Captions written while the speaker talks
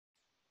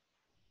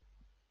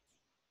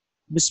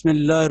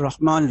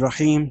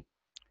बिस्मिल्लाहिर्रहमानिर्रहीम।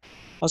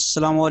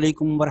 अस्सलामु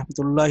अलैकुम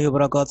वरहमतुल्लाहि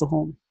वबरकातुहू।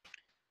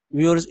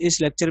 व्यूअर्स,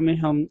 इस लेक्चर में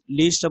हम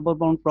least upper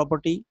bound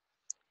property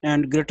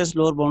and greatest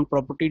lower bound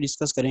property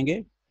discuss करेंगे।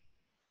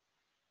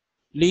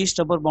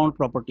 Least upper bound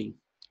property,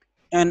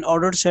 N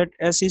ordered set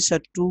S is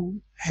said to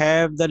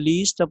have the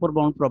least upper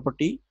bound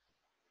property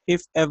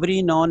if every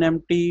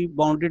non-empty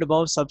bounded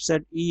above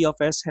subset E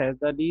of S has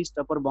the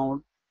least upper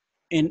bound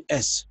in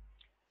S।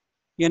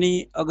 यानी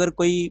अगर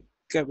कोई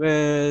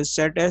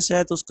set S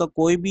है तो उसका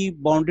कोई भी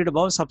bounded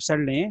about subset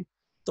लें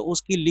तो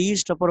उसकी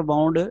लीस्ट अपर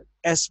बाउंड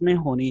एस में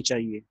होनी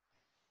चाहिए।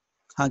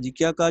 हाँ जी,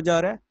 क्या कहा जा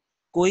रहा है?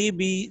 कोई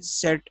भी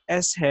सेट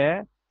एस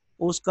है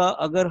उसका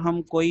अगर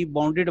हम कोई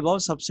बाउंडेड अबाउ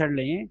सबसेट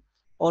लें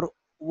और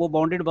वो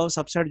बाउंडेड अबाउ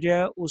सबसेट जो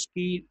है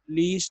उसकी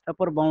लीस्ट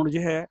अपर बाउंड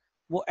जो है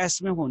वो एस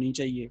में होनी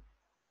चाहिए,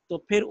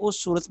 तो फिर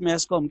उस सूरत में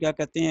एस को हम क्या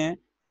कहते हैं?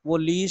 वो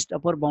लीस्ट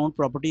अपर बाउंड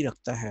प्रॉपर्टी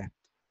रखता है।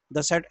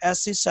 The set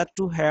S is said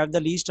to have the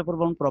least upper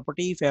bound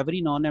property if every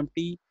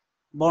non-empty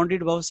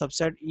bounded above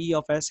subset E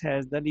of S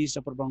has the least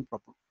upper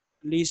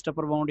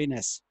bound in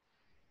S।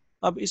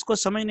 अब इसको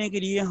समझने के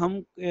लिए हम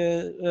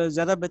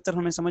ज़्यादा बेहतर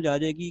हमें समझ आ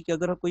जाएगी कि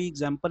अगर कोई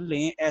एग्जांपल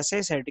लें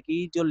ऐसे सेट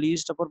की जो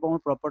लीस्ट अपर बाउंड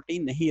प्रॉपर्टी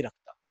नहीं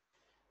रखता।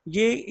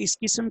 ये इस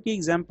किस्म की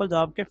एग्जांपल्स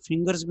आपके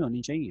फिंगर्स में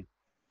होनी चाहिए,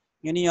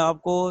 यानी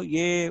आपको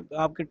ये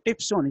आपके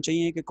टिप्स होनी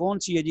चाहिए कि कौन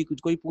सी है जी।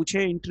 कुछ कोई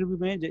पूछे इंटरव्यू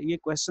में, ये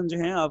क्वेश्चन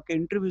जो हैं आपके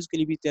इंटरव्यूज़ के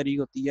लिए भी तैयारी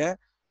होती है।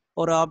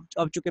 और आप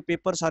अब चूंकि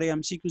पेपर सारे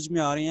एमसीक्यूज में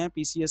आ रहे हैं,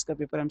 पीसीएस का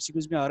पेपर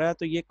एमसीक्यूज में आ रहा है,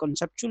 तो ये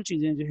कॉन्सेप्चुअल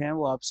चीज़ें जो हैं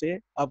वो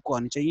आपको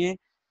आनी चाहिए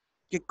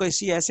कि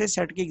किसी ऐसे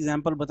सेट की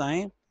एग्जांपल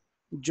बताएं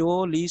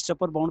जो लीस्ट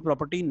अपर बाउंड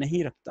प्रॉपर्टी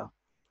नहीं रखता।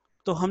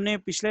 तो हमने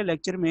पिछले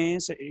लेक्चर में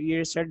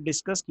ये सेट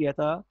डिस्कस किया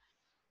था,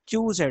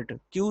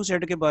 क्यू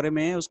सेट के बारे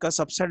में। उसका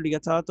सबसेट लिया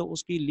था तो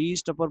उसकी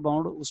लीस्ट अपर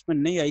बाउंड उसमें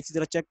नहीं आई थी।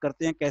 जरा चेक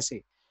करते हैं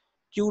कैसे।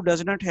 Q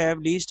does not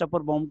have least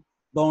upper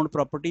bound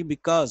property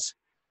because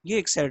ये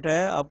एक सेट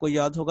है, आपको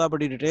याद होगा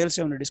बड़ी डिटेल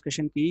से हमने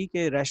डिस्कशन की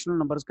कि रैशनल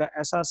नंबर्स का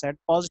ऐसा सेट,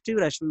 पॉजिटिव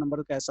रैशनल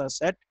नंबर का ऐसा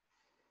सेट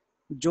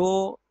जो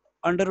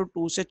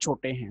 √2 से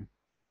छोटे हैं।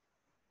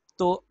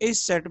 तो इस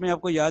सेट में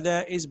आपको याद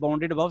है इस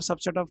bounded above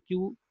subset of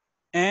Q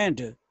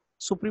and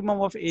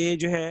supremum of ए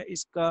जो है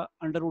इसका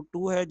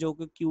 √2 है जो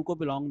कि क्यू को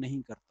बिलोंग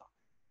नहीं करता।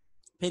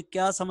 फिर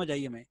क्या समझ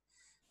आई हमें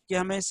कि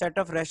हमें set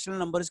of rational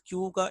numbers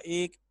Q का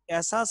एक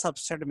ऐसा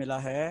सबसेट मिला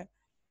है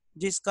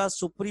जिसका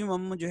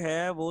सुप्रीमम जो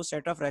है वो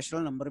सेट ऑफ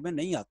रैशनल नंबर में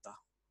नहीं आता।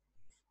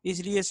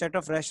 इसलिए सेट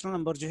ऑफ रैशनल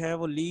नंबर जो है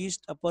वो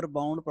लीस्ट अपर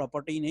बाउंड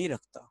प्रॉपर्टी नहीं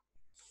रखता।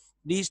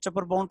 लीस्ट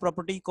अपर बाउंड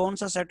प्रॉपर्टी कौन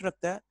सा सेट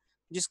रखता है?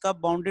 जिसका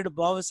बाउंडेड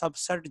अबव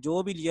सबसेट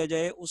जो भी लिया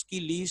जाए उसकी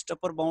लीस्ट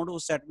अपर बाउंड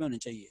उस सेट में होनी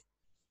चाहिए।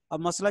 अब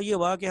मसला ये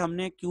हुआ कि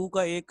हमने क्यू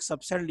का एक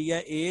सबसेट लिया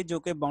ए जो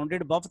कि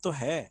बाउंडेड अबव तो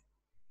है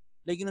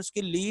लेकिन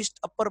उसकी लीस्ट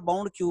अपर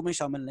बाउंड क्यू में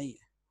शामिल नहीं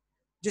है,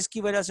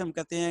 जिसकी वजह से हम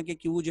कहते हैं कि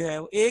क्यू जो है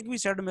वो एक भी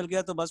सेट मिल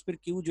गया तो बस फिर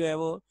क्यू जो है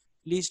वो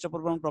लीस्ट अपर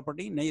बाउंड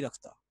प्रॉपर्टी नहीं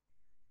रखता।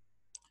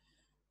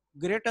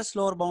 ग्रेटेस्ट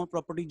लोअर बाउंड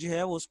प्रॉपर्टी जो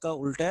है वो उसका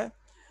उल्टा है।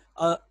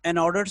 An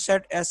ordered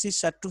set S is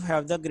said to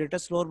have the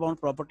greatest lower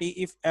bound property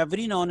if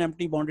every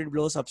non-empty bounded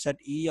below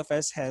subset E of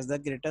S has the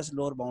greatest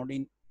lower bound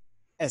in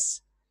S।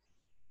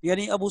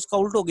 यानी अब उसका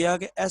उल्ट हो गया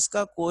कि S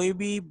का कोई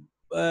भी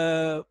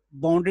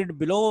बाउंडेड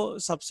बिलो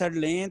सबसेट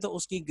लें तो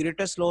उसकी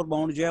ग्रेटेस्ट लोअर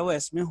बाउंड जो है वो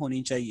S में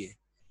होनी चाहिए।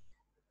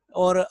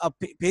 और अब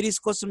फिर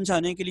इसको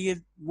समझाने के लिए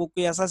वो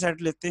कोई ऐसा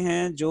सेट लेते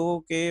हैं जो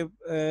कि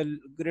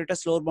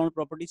greatest lower bound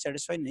property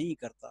satisfy नहीं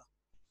करता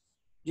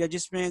या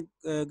जिसमें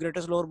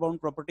ग्रेटेस्ट लोअर बाउंड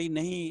प्रॉपर्टी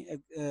नहीं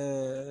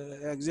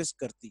एग्जिस्ट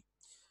करती।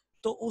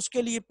 तो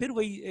उसके लिए फिर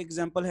वही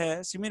एग्जांपल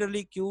है,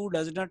 similarly Q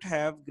does not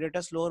have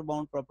greatest lower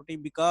bound property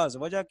because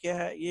वजह क्या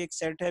है? ये एक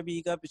सेट है बी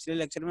का, पिछले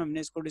लेक्चर में हमने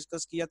इसको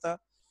डिस्कस किया था।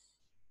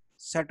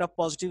 Set of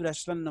positive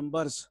rational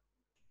numbers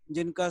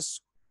जिनका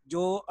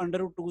जो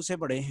 √2 से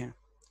बड़े हैं।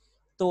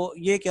 तो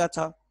ये क्या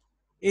था?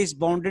 इस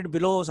बाउंडेड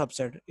बिलो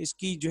सबसेट,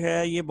 इसकी जो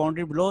है ये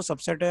बाउंडेड बिलो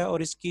सबसेट है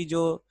और इसकी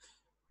जो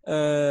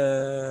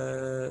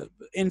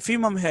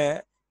इन्फीमम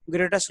है,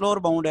 ग्रेटेस्ट लोअर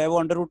बाउंड है,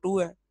 वो √2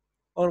 है।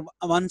 और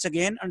once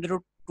again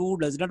 √2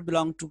 does not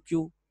belong to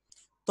Q.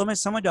 तो हमें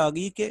समझ आ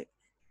गई कि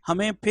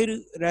हमें फिर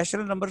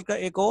रैशनल नंबर का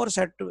एक और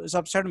सेट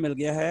सबसेट मिल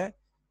गया है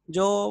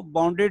जो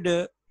बाउंडेड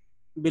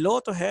बिलो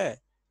तो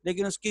है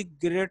लेकिन उसकी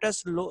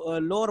ग्रेटेस्ट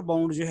लोअर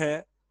बाउंड जो है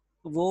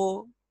वो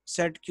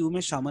सेट क्यू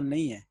में शामिल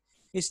नहीं है।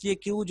 इसलिए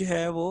क्यू जो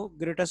है वो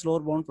ग्रेटेस्ट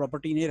लोअर बाउंड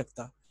प्रॉपर्टी नहीं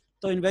रखता।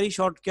 तो इन वेरी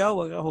शॉर्ट क्या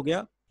हो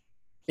गया?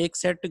 एक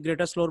set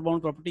greatest lower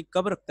bound property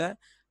कब रखता है?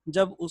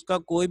 जब उसका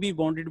कोई भी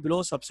बाउंडेड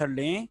बिलो सबसेट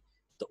लें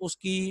तो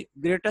उसकी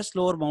ग्रेटेस्ट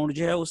लोअर बाउंड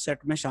जो है उस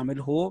सेट में शामिल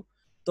हो,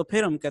 तो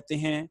फिर हम कहते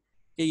हैं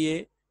कि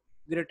ये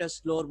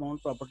ग्रेटेस्ट लोअर बाउंड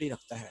प्रॉपर्टी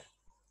रखता है।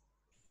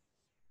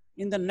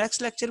 In the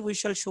next lecture we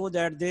shall show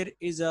that there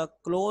is a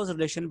close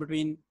relation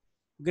between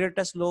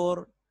greatest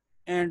lower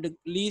and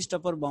least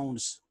upper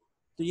bounds।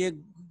 तो ये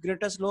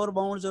ग्रेटेस्ट लोअर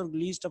बाउंड्स और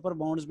लीस्ट अपर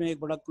बाउंड्स में एक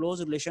बड़ा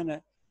क्लोज रिलेशन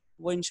है,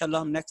 वो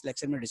इंशाल्लाह हम नेक्स्ट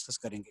लेक्चर में डिस्कस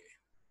करेंगे।